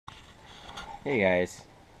Hey guys,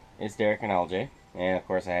 it's Derek and LJ, and of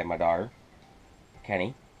course I have my daughter,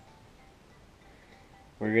 Kenny.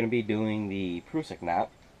 We're going to be doing the prusik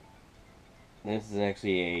knot. This is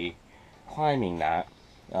actually a climbing knot.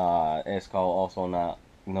 It's called also not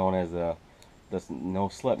known as the no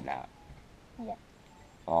slip knot. Yeah.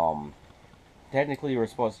 Technically we're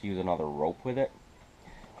supposed to use another rope with it,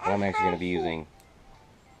 but I'm actually going to be using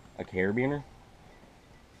a carabiner.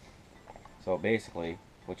 So basically,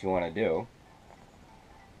 what you want to do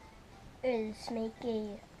Is make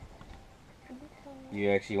a.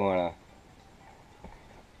 you actually want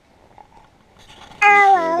to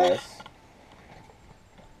Ow. this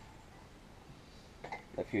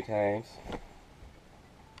a few times.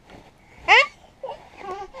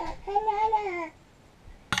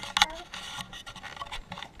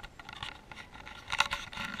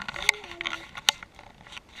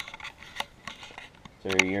 So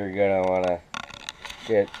you're gonna want to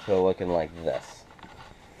get to looking like this.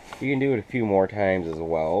 You can do it a few more times as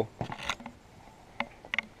well,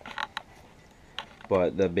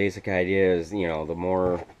 but the basic idea is, you know, the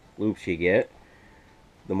more loops you get,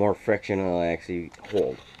 the more friction it'll actually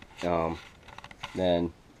hold.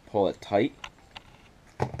 Then pull it tight.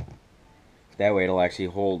 That way it'll actually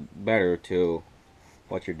hold better to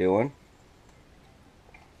what you're doing.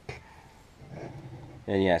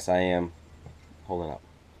 And yes, I am holding up.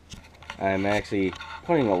 I'm actually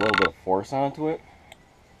putting a little bit of force onto it.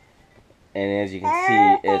 And as you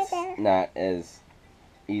can see, it's not as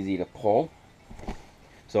easy to pull.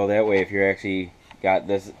 So that way, if you're actually got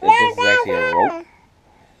this, if this is actually a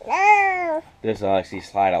rope, this will actually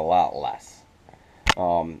slide a lot less.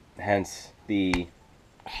 Hence the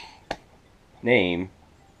name,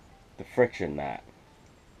 the friction knot.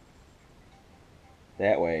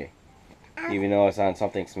 That way, even though it's on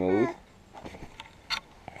something smooth,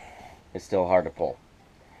 it's still hard to pull.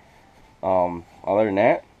 Other than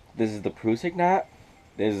that, this is the prusik knot.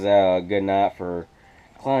 This is a good knot for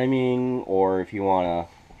climbing, or if you want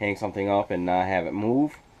to hang something up and not have it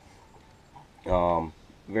move.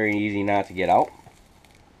 Very easy knot to get out.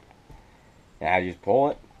 And I just pull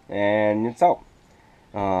it and it's out.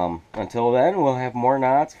 Until then, we'll have more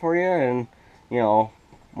knots for you and, you know,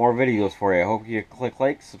 more videos for you. I hope you click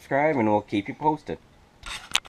like, subscribe, and we'll keep you posted.